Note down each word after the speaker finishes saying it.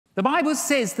The Bible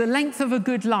says the length of a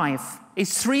good life is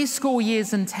 70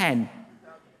 years and 10.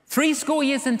 70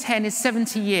 years and 10 is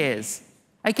 70 years.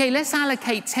 Okay, let's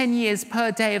allocate 10 years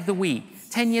per day of the week.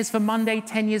 10 years for Monday,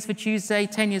 10 years for Tuesday,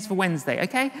 10 years for Wednesday,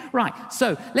 okay? Right,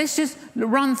 so let's just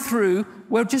run through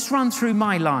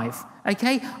my life,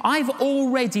 okay? I've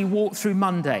already walked through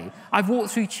Monday. I've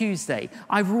walked through Tuesday.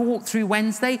 I've walked through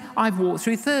Wednesday. I've walked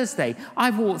through Thursday.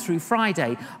 I've walked through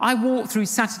Friday. I walked through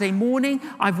Saturday morning.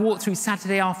 I've walked through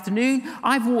Saturday afternoon.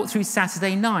 I've walked through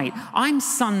Saturday night. I'm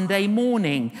Sunday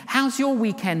morning. How's your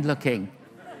weekend looking?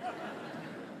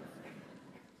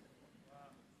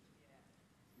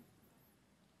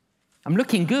 I'm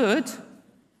looking good.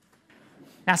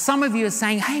 Now, some of you are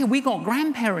saying, hey, we got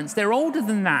grandparents. They're older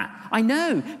than that. I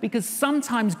know, because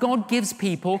sometimes God gives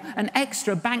people an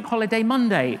extra bank holiday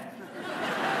Monday.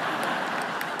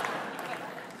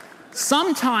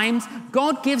 Sometimes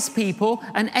God gives people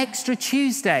an extra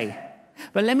Tuesday.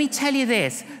 But let me tell you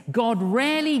this, God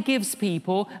rarely gives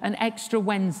people an extra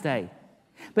Wednesday.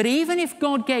 But even if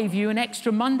God gave you an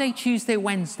extra Monday, Tuesday,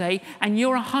 Wednesday, and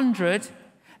you're 100,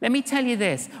 let me tell you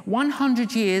this,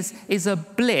 100 years is a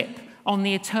blip on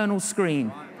the eternal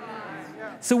screen.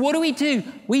 So what do?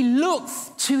 We look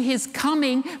to his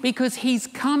coming because he's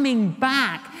coming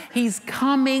back. He's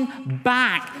coming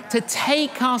back to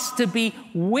take us to be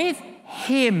with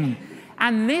him.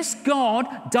 And this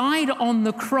God died on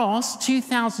the cross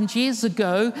 2,000 years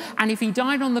ago. And if he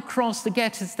died on the cross to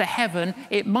get us to heaven,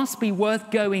 it must be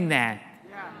worth going there.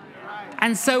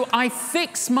 And so I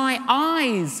fix my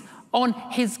eyes on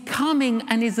his coming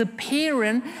and his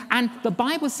appearing, and the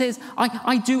Bible says,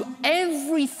 I do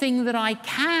everything that I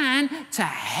can to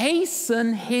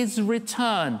hasten his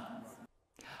return.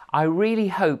 I really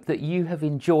hope that you have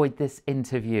enjoyed this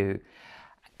interview.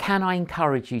 Can I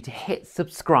encourage you to hit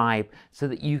subscribe so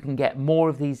that you can get more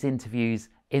of these interviews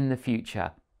in the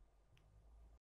future?